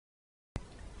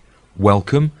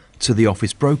Welcome to the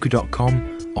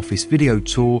officebroker.com office video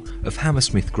tour of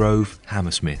Hammersmith Grove,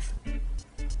 Hammersmith.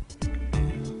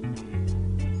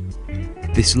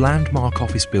 This landmark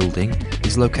office building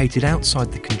is located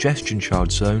outside the congestion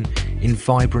charge zone in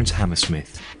vibrant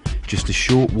Hammersmith, just a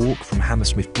short walk from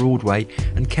Hammersmith Broadway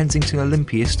and Kensington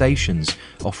Olympia stations,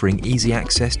 offering easy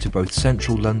access to both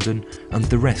central London and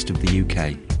the rest of the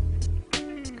UK.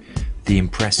 The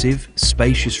impressive,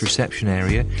 spacious reception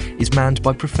area is manned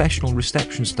by professional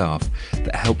reception staff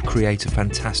that help create a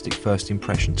fantastic first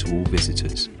impression to all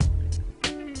visitors.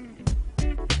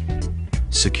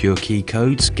 Secure key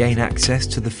codes gain access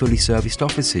to the fully serviced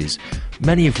offices,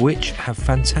 many of which have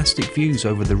fantastic views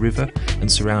over the river and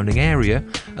surrounding area,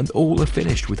 and all are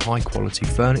finished with high quality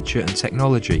furniture and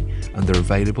technology, and they're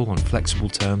available on flexible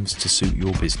terms to suit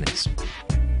your business.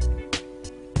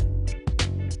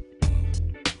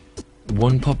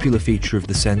 One popular feature of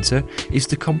the centre is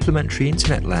the complimentary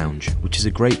internet lounge, which is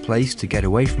a great place to get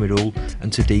away from it all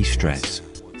and to de-stress.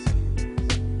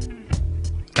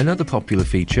 Another popular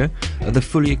feature are the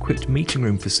fully equipped meeting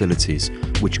room facilities,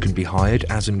 which can be hired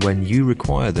as and when you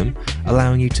require them,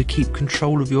 allowing you to keep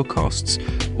control of your costs,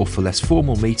 or for less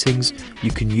formal meetings,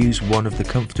 you can use one of the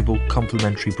comfortable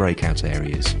complimentary breakout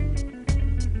areas.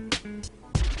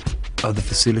 Other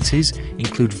facilities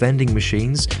include vending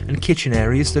machines and kitchen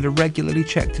areas that are regularly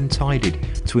checked and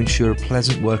tidied to ensure a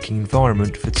pleasant working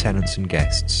environment for tenants and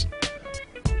guests.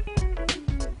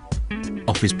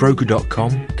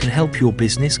 OfficeBroker.com can help your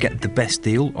business get the best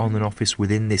deal on an office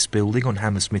within this building on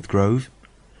Hammersmith Grove.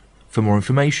 For more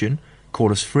information,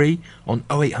 call us free on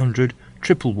 0800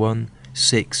 111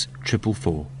 6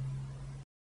 444.